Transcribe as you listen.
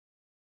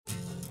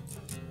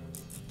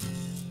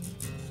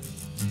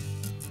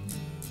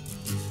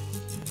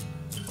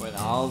When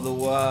all the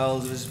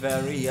world was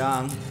very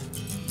young,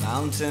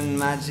 mountain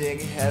magic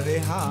heavy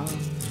hung,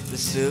 the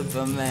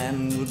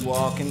Supermen would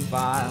walk in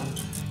file,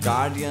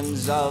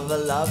 guardians of a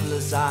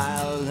loveless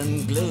isle,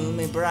 and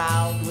gloomy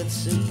browed with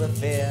super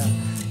fear,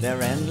 their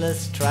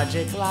endless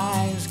tragic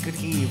lives could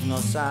heave no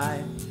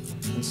sigh.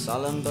 In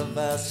solemn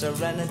perverse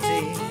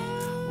serenity,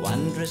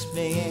 wondrous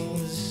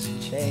beings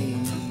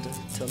chained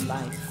to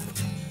life.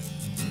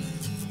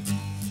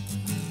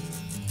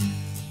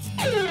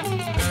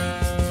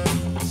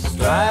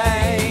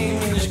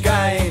 Strange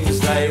games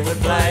they would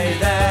play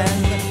then,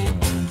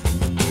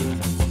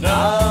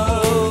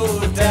 no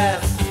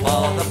death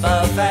for the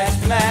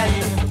perfect men.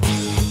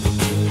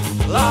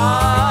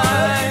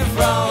 Life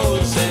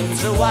rolls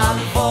into one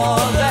for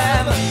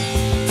them,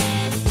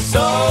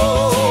 so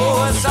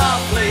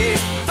softly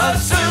a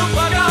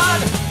super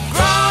god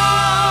cries.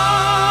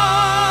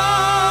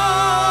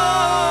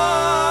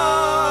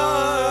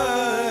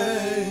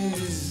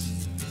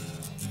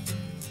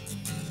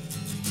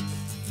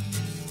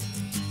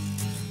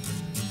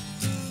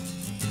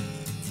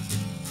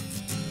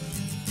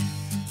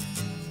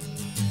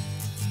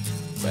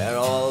 Where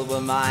all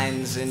were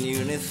minds in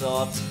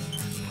unithought,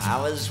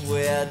 powers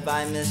weird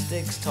by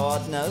mystics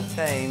taught, no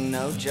pain,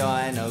 no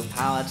joy, no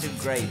power too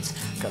great,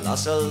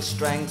 colossal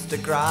strength to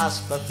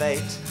grasp a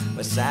fate,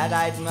 where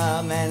sad-eyed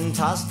mermen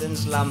tossed in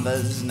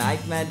slumbers,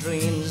 nightmare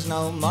dreams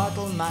no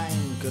mortal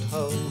mind could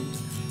hold.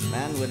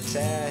 Man would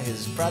tear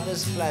his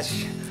brother's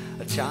flesh,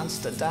 a chance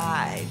to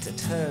die, to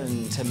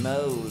turn to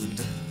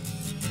mold.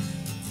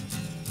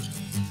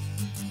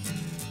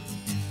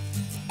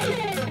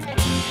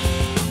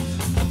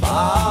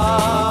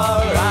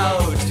 Far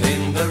out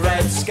in the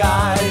red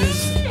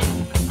skies,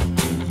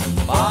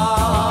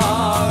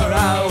 far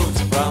out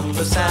from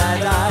the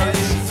sad eyes,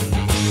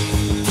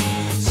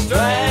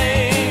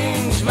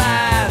 strange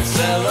mad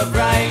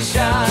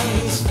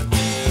celebrations,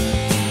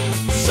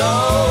 so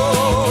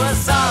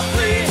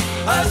softly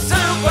a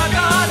super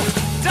god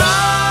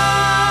dies.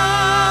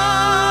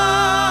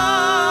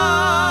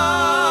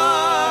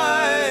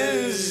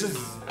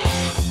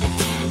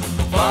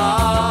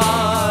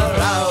 Far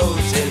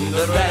out in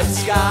the red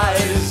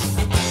skies,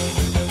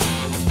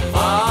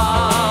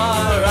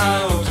 far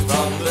out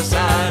from the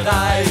sad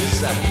eyes,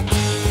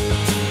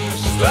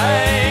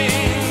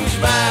 strange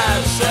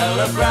mad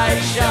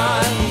celebration.